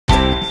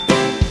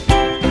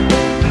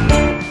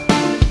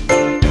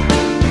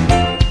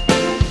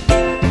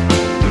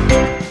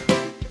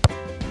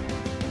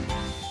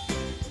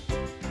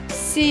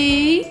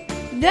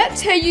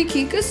That's how you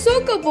kick a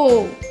soccer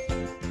ball.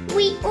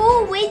 We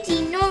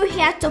already know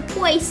how to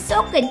play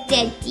soccer,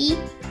 Daddy.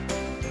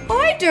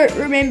 I don't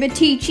remember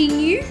teaching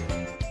you.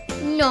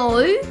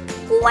 No,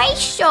 please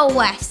show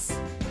us.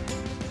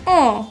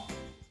 Oh.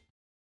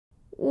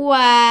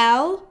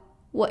 Well,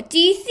 what do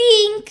you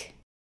think?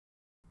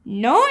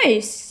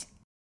 Nice.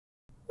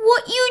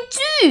 What you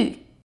do?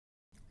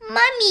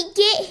 Mummy,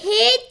 get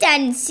hair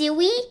done,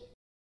 silly.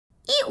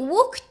 It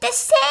looked the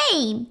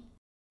same.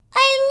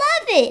 I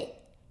love it.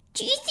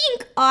 Do you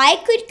think I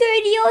could go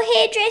to your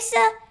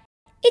hairdresser?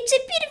 It's a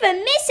bit of a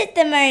mess at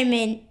the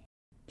moment.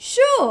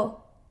 Sure,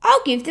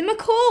 I'll give them a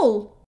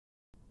call.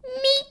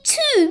 Me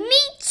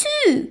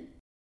too.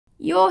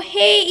 Your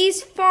hair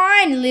is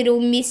fine, little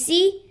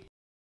missy.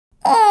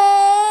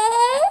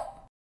 Aww.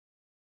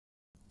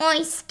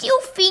 I still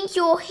think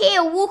your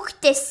hair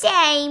looked the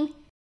same.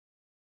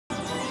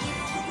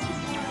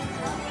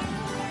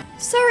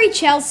 Sorry,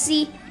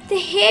 Chelsea. The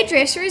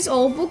hairdresser is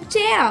all booked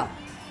out.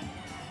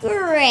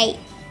 Great.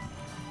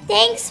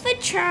 Thanks for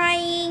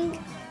trying.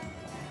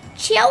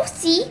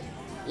 Chelsea,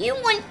 you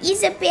want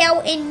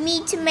Isabel and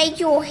me to make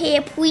your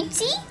hair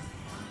pretty?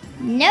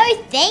 No,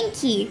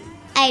 thank you.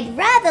 I'd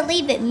rather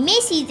leave it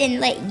messy than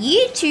let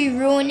you two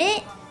ruin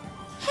it.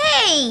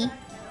 Hey,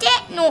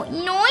 that not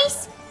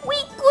nice. We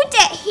good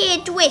at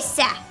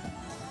hairdresser.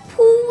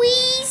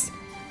 Please,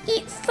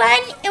 it's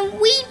fun and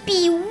we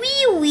be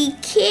really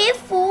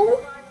careful.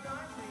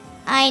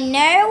 I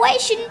know I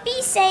shouldn't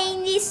be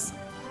saying this,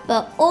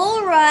 but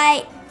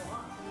alright.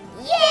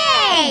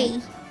 Yay!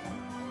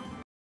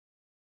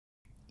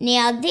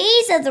 Now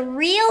these are the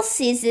real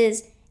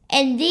scissors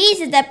and these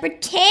are the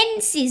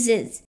pretend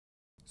scissors.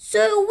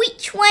 So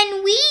which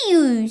one we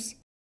use?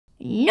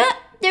 Not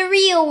the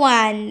real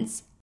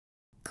ones.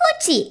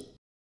 Got it.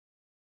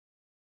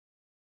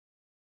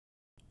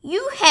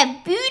 You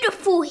have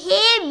beautiful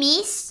hair,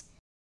 miss.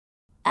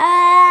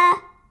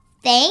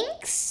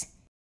 Thanks.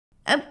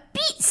 A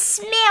bit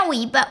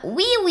smelly but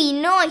really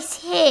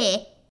nice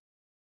hair.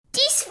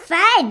 This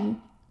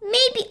fun.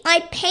 Maybe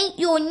I paint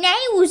your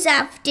nails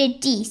after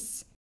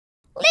this.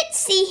 Let's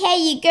see how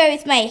you go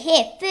with my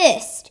hair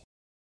first.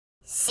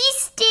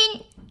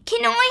 Assistant,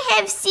 can I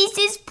have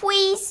scissors,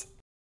 please?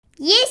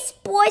 Yes,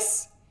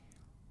 boss.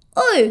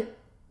 Oh,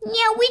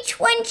 now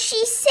which one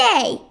she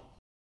say?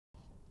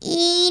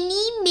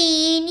 Eeny,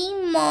 meeny,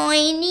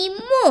 miny,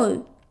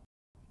 mo.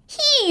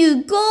 Here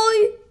you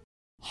go.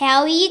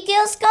 How are you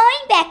girls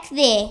going back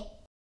there?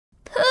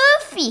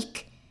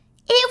 Perfect.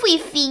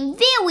 Everything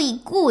very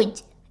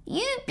good.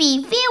 You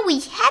be very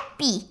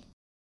happy.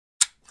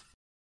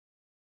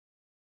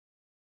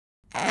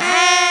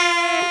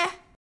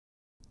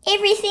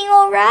 Everything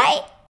all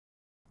right?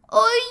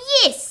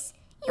 Oh yes,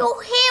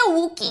 your hair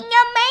looking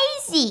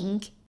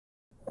amazing.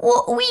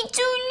 What we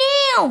do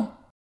now?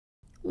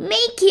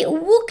 Make it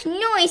look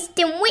nice,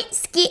 then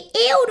let's get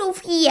out of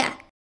here.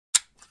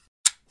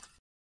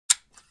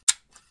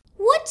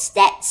 What's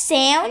that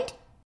sound?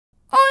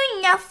 Oh,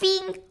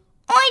 nothing.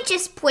 I'm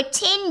just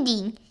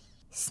pretending.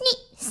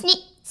 Snip, snip,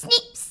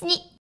 snip,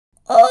 snip.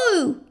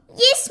 Oh,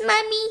 yes,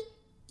 Mummy.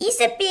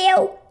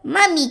 Isabel,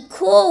 Mummy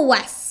call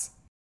us.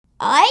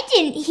 I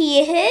didn't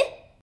hear her.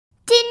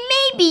 Then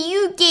maybe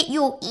you get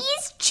your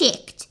ears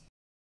checked.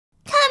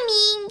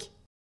 Coming.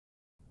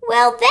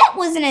 Well, that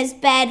wasn't as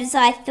bad as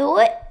I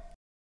thought.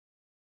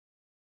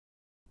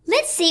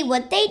 Let's see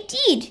what they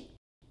did.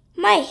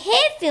 My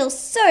hair feels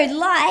so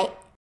light.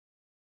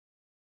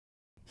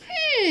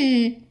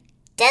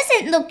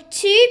 Doesn't look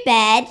too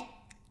bad.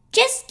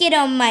 Just get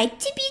on my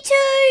tippy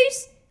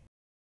toes.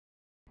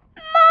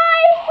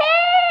 My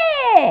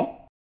hair!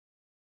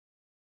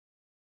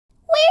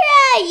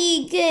 Where are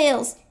you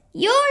girls?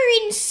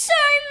 You're in so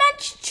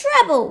much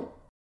trouble.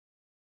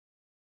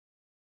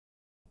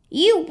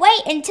 You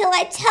wait until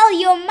I tell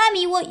your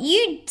mummy what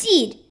you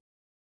did.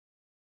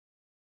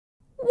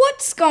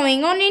 What's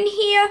going on in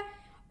here?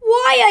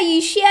 Why are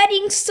you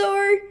shouting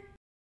so?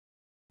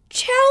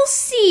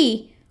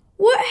 Chelsea,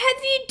 what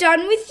have you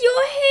done with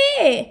your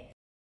hair?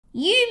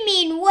 You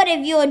mean what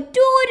have your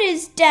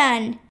daughters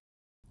done?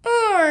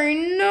 Oh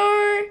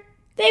no,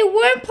 they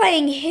weren't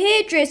playing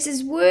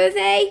hairdressers, were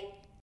they?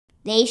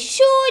 They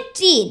sure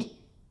did.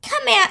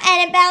 Come out,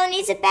 Annabelle and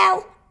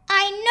Isabel.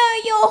 I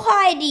know you're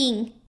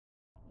hiding.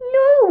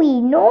 No,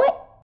 we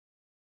not.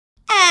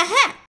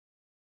 Aha!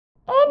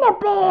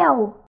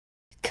 Annabelle!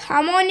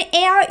 Come on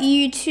out,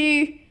 you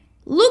two.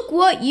 Look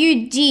what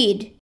you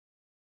did.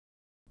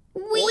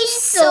 We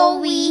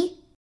sorry.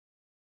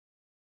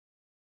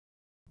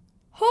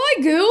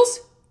 Hi, girls.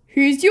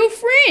 Who's your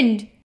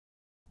friend?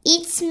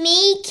 It's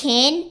me,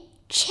 Ken.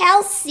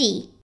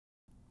 Chelsea.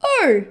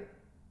 Oh,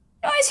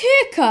 nice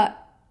haircut.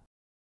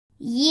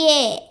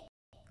 Yeah,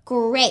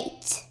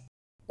 great.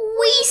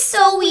 We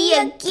sorry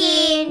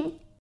again.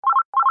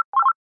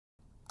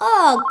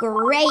 Oh,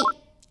 great.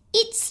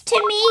 It's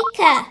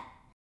Tamika.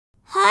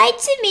 Hi,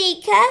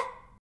 Tamika.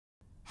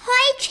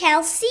 Hi,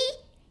 Chelsea.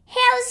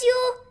 How's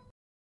your...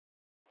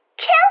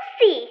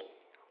 Chelsea,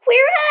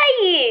 where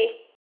are you?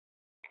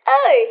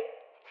 Oh,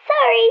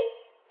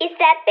 sorry. Is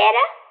that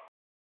better?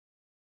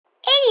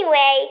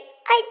 Anyway,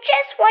 I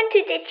just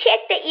wanted to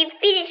check that you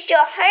finished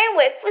your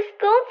homework for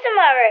school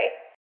tomorrow.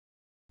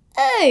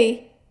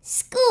 Oh,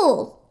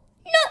 school.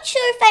 Not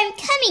sure if I'm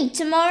coming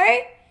tomorrow.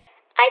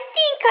 I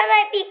think I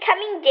might be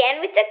coming down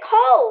with a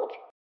cold.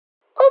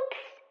 Oops,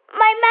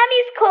 my mum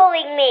is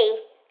calling me.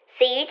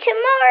 See you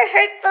tomorrow,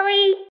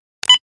 hopefully.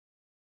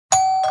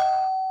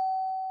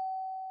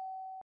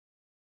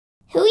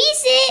 Who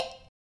is it?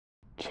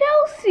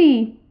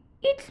 Chelsea,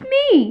 it's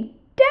me,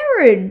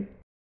 Darren.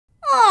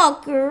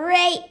 Oh,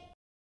 great.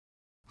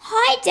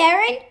 Hi,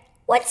 Darren.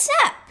 What's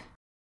up?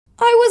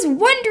 I was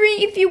wondering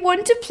if you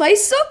want to play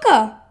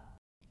soccer.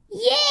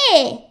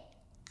 Yeah.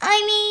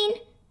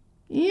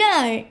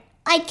 No,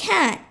 I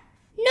can't.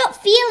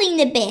 Not feeling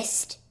the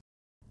best.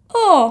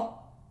 Oh,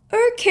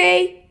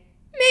 okay.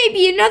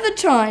 Maybe another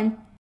time.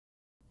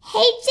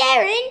 Hey,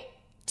 Darren,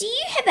 do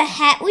you have a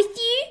hat with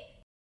you?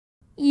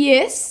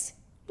 Yes.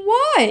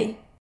 Why?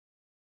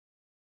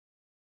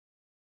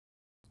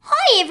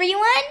 Hi,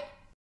 everyone.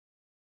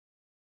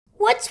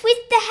 What's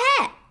with the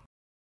hat?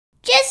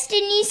 Just a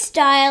new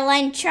style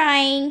I'm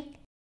trying.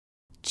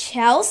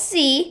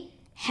 Chelsea,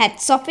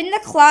 hats off in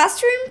the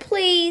classroom,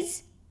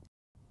 please.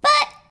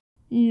 But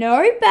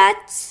No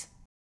buts.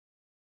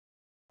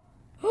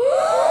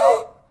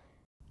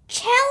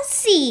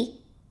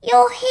 Chelsea,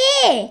 your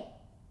hair.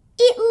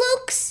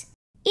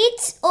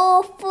 It's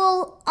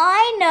awful,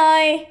 I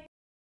know.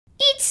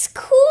 It's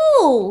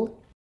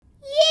cool.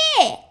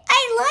 Yeah,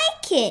 I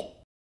like it.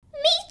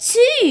 Me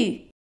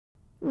too.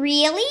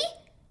 Really?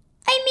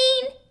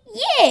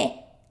 Yeah,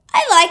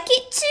 I like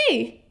it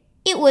too.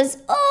 It was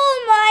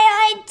all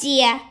my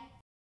idea.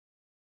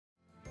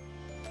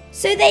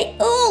 So they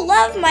all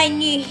love my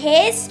new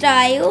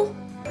hairstyle.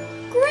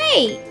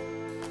 Great.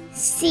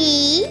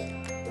 See?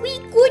 We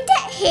good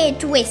at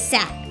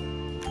hairdresser.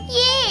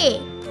 Yeah,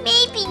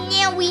 maybe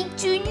now we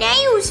do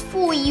nails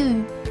for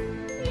you.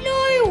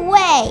 No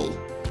way.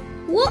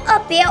 What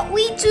about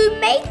we do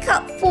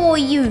makeup for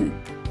you?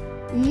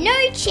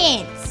 No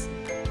chance.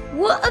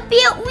 What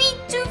about we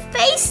do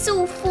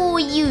facial for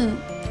you?